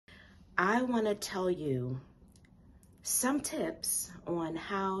I want to tell you some tips on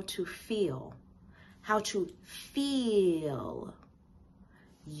how to feel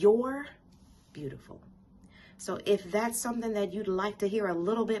you're beautiful. So if that's something that you'd like to hear a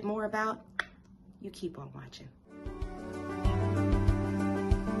little bit more about, you keep on watching.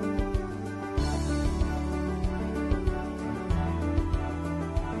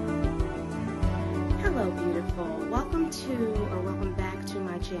 Hello, beautiful. Welcome back to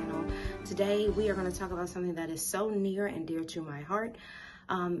my channel. Today we are going to talk about something that is so near and dear to my heart,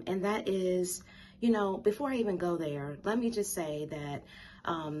 and that is, before I even go there, let me just say that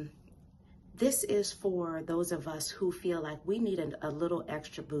this is for those of us who feel like we need a little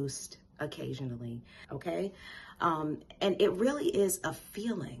extra boost occasionally, okay? And it really is a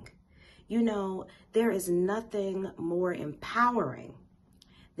feeling. There is nothing more empowering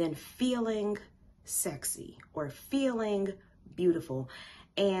than feeling sexy or feeling beautiful.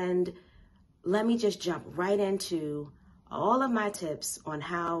 And let me just jump right into all of my tips on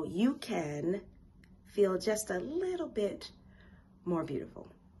how you can feel just a little bit more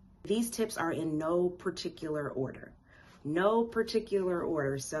beautiful. These tips are in no particular order.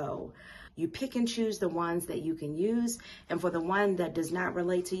 So you pick and choose the ones that you can use. And for the one that does not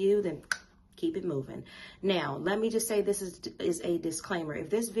relate to you, then keep it moving. Now, let me just say this is a disclaimer. If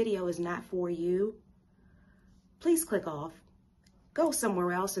this video is not for you, please click off. Go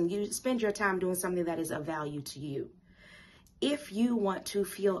somewhere else and you spend your time doing something that is of value to you. If you want to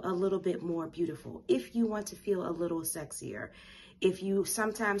feel a little bit more beautiful, if you want to feel a little sexier, if you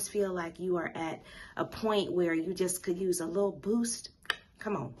sometimes feel like you are at a point where you just could use a little boost,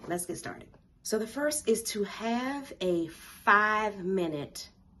 come on, let's get started. So the first is to have a 5-minute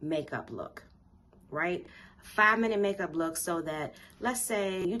makeup look, right? A 5-minute makeup look, so that, let's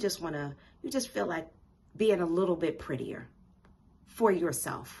say you just feel like being a little bit prettier for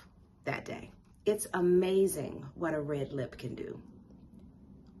yourself that day. It's amazing what a red lip can do.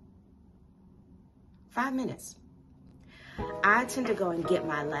 5 minutes. I tend to go and get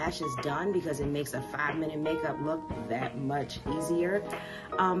my lashes done because it makes a 5-minute makeup look that much easier.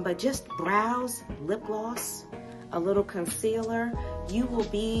 But just brows, lip gloss, a little concealer, you will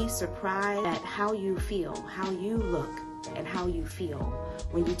be surprised at how you feel, how you look, and how you feel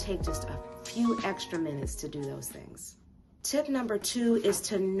when you take just a few extra minutes to do those things. Tip number 2 is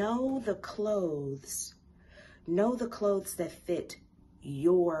to know the clothes. Know the clothes that fit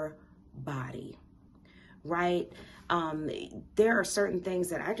your body, right? There are certain things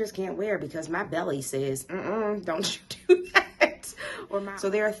that I just can't wear because my belly says, don't you do that.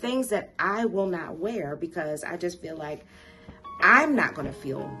 So there are things that I will not wear because I just feel like I'm not going to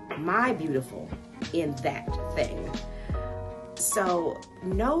feel my beautiful in that thing. So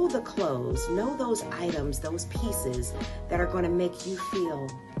know the clothes, know those items, those pieces that are going to make you feel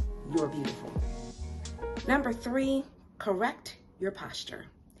you're beautiful. Number 3, correct your posture.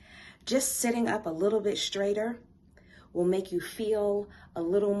 Just sitting up a little bit straighter will make you feel a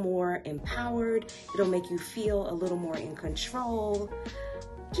little more empowered. It'll make you feel a little more in control.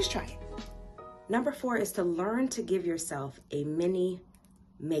 Just try it. Number 4 is to learn to give yourself a mini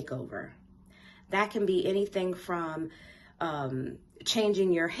makeover. That can be anything from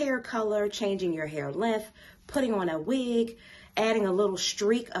changing your hair color, changing your hair length, putting on a wig, adding a little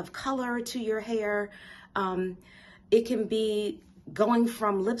streak of color to your hair. It can be going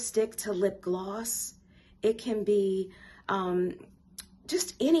from lipstick to lip gloss. It can be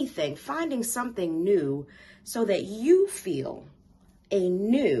just anything, finding something new so that you feel a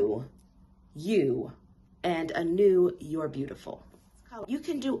new you and a new you're beautiful. You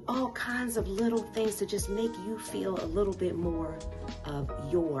can do all kinds of little things to just make you feel a little bit more of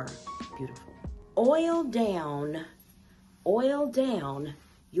your beautiful. Oil down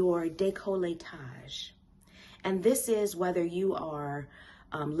your décolletage. And this is whether you are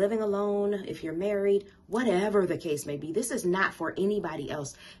living alone, if you're married, whatever the case may be. This is not for anybody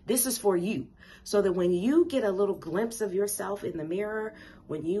else. This is for you. So that when you get a little glimpse of yourself in the mirror,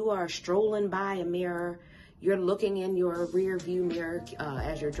 when you are strolling by a mirror, you're looking in your rear view mirror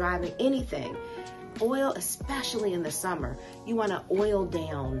as you're driving, anything. Oil, especially in the summer, you want to oil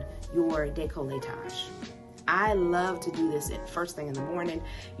down your décolletage. I love to do this at first thing in the morning.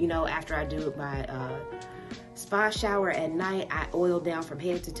 After I do my spa shower at night, I oil down from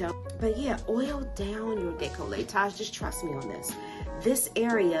head to toe. But yeah, oil down your décolletage. Just trust me on this. This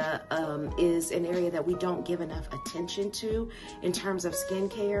area is an area that we don't give enough attention to in terms of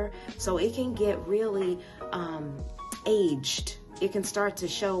skincare. So it can get really aged. It can start to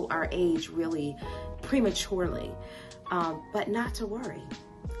show our age really prematurely. But not to worry.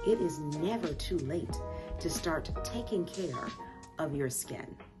 It is never too late to start taking care of your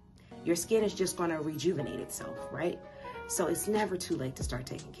skin. your skin is just gonna rejuvenate itself, right? So it's never too late to start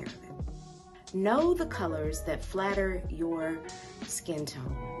taking care of it. Know the colors that flatter your skin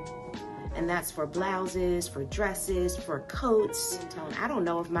tone. And that's for blouses, for dresses, for coats. Tone. I don't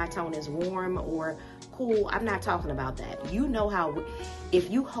know if my tone is warm or cool. I'm not talking about that. You know how, if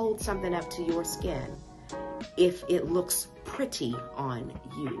you hold something up to your skin, if it looks pretty on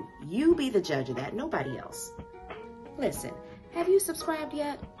you, you be the judge of that, nobody else. Listen, have you subscribed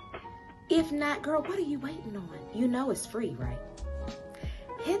yet? If not, girl, what are you waiting on? You know it's free, right?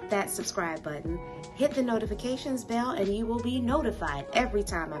 Hit that subscribe button, hit the notifications bell, and you will be notified every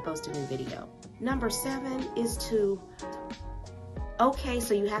time I post a new video. Number 7 is to, okay,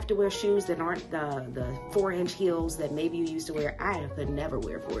 so you have to wear shoes that aren't the 4-inch heels that maybe you used to wear. I could never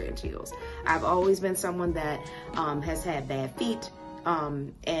wear 4-inch heels. I've always been someone that has had bad feet,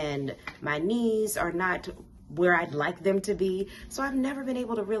 and my knees are not where I'd like them to be. So I've never been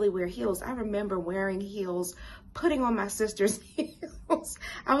able to really wear heels. I remember wearing heels, putting on my sister's heels.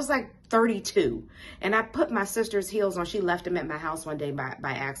 I was like 32 and I put my sister's heels on. She left them at my house one day by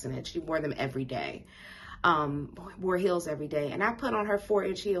accident. She wore them every day, wore heels every day. And I put on her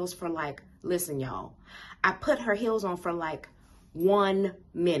 4-inch heels for like, listen y'all, I put her heels on for like 1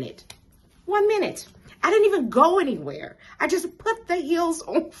 minute. 1 minute. I didn't even go anywhere. I just put the heels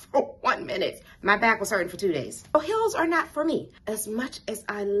on for 1 minute. My back was hurting for 2 days. So heels are not for me. As much as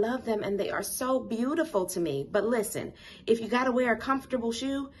I love them and they are so beautiful to me. But listen, if you gotta wear a comfortable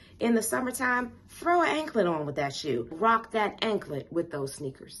shoe in the summertime, throw an anklet on with that shoe. Rock that anklet with those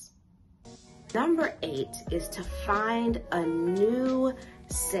sneakers. Number 8 is to find a new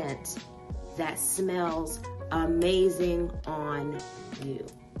scent that smells amazing on you.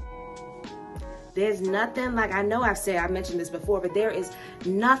 There's nothing like, I know I mentioned this before, but there is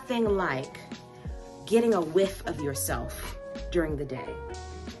nothing like getting a whiff of yourself during the day.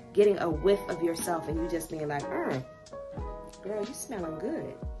 Getting a whiff of yourself and you just being like, girl, you smelling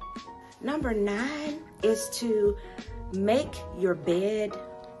good. Number 9 is to make your bed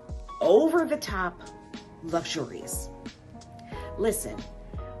over the top luxurious. Listen,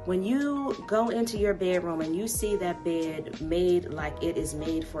 when you go into your bedroom and you see that bed made like it is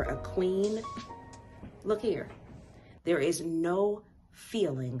made for a queen, look here, there is no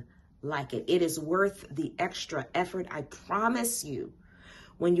feeling like it. It is worth the extra effort, I promise you.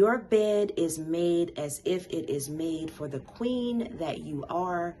 When your bed is made as if it is made for the queen that you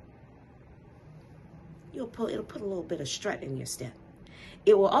are, it'll put a little bit of strut in your step.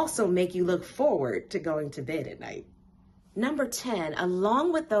 It will also make you look forward to going to bed at night. Number 10,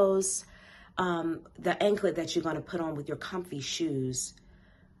 along with those, the anklet that you're gonna put on with your comfy shoes,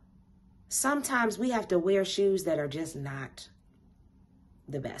 sometimes we have to wear shoes that are just not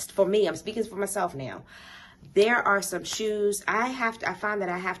the best. For me, I'm speaking for myself now. There are some shoes, I find that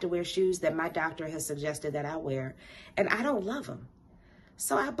I have to wear shoes that my doctor has suggested that I wear, and I don't love them.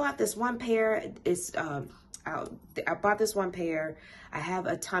 So I bought this one pair, I bought this one pair. I have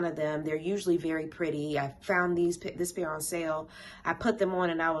a ton of them. They're usually very pretty. I found this pair on sale. I put them on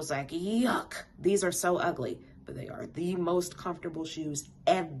and I was like, yuck, these are so ugly. But they are the most comfortable shoes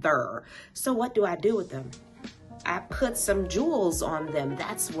ever. So what do I do with them? I put some jewels on them.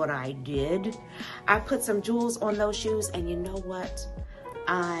 That's what I did. I put some jewels on those shoes, and you know what?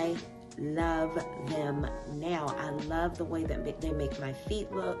 I love them now. I love the way that they make my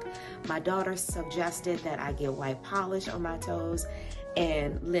feet look. My daughter suggested that I get white polish on my toes.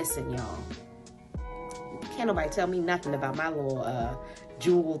 And listen, y'all, can't nobody tell me nothing about my little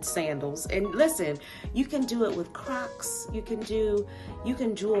jeweled sandals. And listen, you can do it with Crocs. You can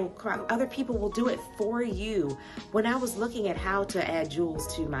jewel Crocs. Other people will do it for you. When I was looking at how to add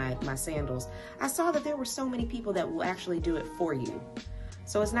jewels to my sandals, I saw that there were so many people that will actually do it for you.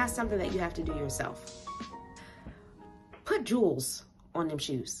 So it's not something that you have to do yourself. Put jewels on them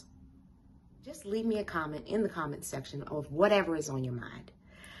shoes. Just leave me a comment in the comment section of whatever is on your mind.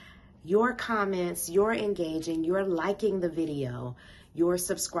 Your comments, your engaging, your liking the video, your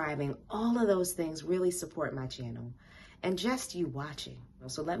subscribing, all of those things really support my channel. And just you watching.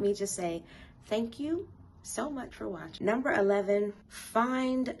 So let me just say thank you so much for watching. Number 11,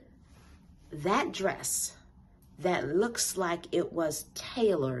 find that dress that looks like it was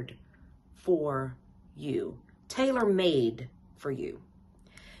tailored for you, tailor-made for you.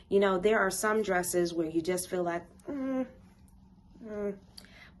 You know, there are some dresses where you just feel like,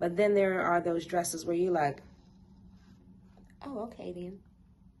 but then there are those dresses where you're like, oh, okay then.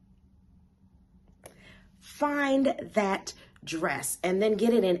 Find that dress and then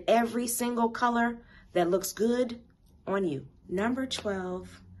get it in every single color that looks good on you. Number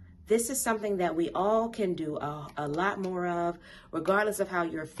 12, This is something that we all can do a lot more of, regardless of how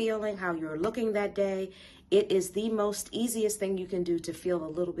you're feeling, how you're looking that day. It is the most easiest thing you can do to feel a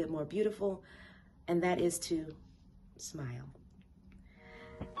little bit more beautiful, and that is to smile.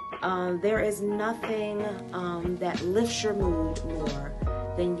 There is nothing that lifts your mood more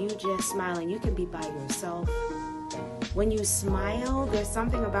than you just smiling. You can be by yourself. When you smile, there's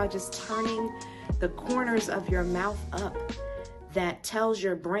something about just turning the corners of your mouth up that tells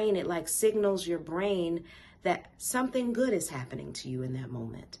your brain, it like signals your brain that something good is happening to you in that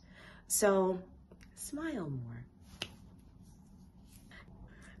moment. So smile more.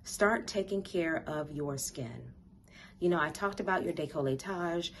 Start taking care of your skin. You know, I talked about your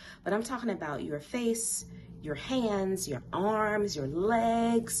décolletage, but I'm talking about your face, your hands, your arms, your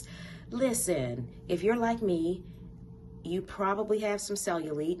legs. Listen, if you're like me, you probably have some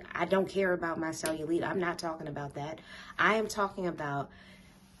cellulite. I don't care about my cellulite. I'm not talking about that. I am talking about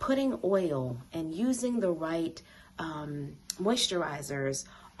putting oil and using the right moisturizers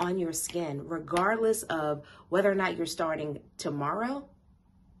on your skin, regardless of whether or not you're starting tomorrow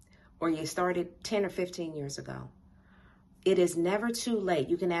or you started 10 or 15 years ago. It is never too late.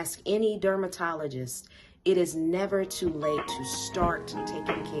 You can ask any dermatologist. It is never too late to start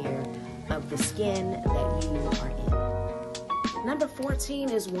taking care of the skin that you are in. Number 14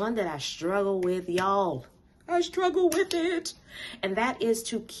 is one that I struggle with, y'all. I struggle with it. And that is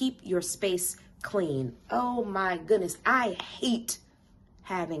to keep your space clean. Oh my goodness. I hate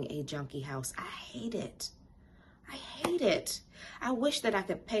having a junky house. I hate it. I hate it. I wish that I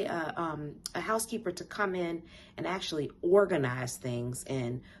could pay a housekeeper to come in and actually organize things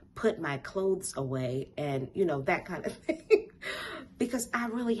and put my clothes away and, you know, that kind of thing. Because I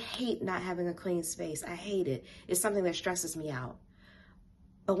really hate not having a clean space. I hate it. It's something that stresses me out.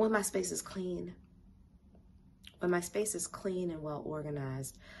 But when my space is clean, and well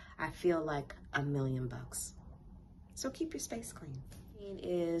organized, I feel like $1,000,000. So keep your space clean.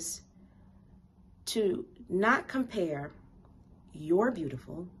 Is to not compare your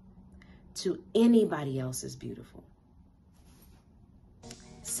beautiful to anybody else's beautiful.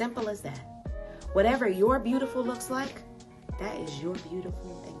 Simple as that. Whatever your beautiful looks like, that is your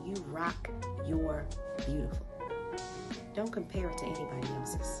beautiful, and you rock your beautiful. Don't compare it to anybody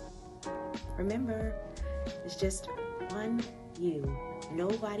else's. Remember, it's just one you.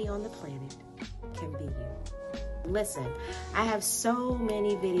 Nobody on the planet can be you. Listen, I have so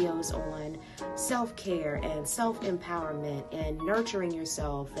many videos on self-care and self-empowerment and nurturing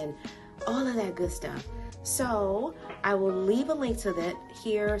yourself and all of that good stuff. So I will leave a link to that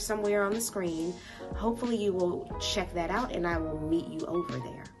here somewhere on the screen. Hopefully you will check that out, and I will meet you over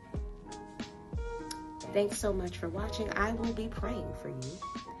there. Thanks so much for watching. I will be praying for you,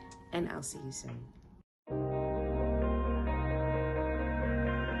 and I'll see you soon.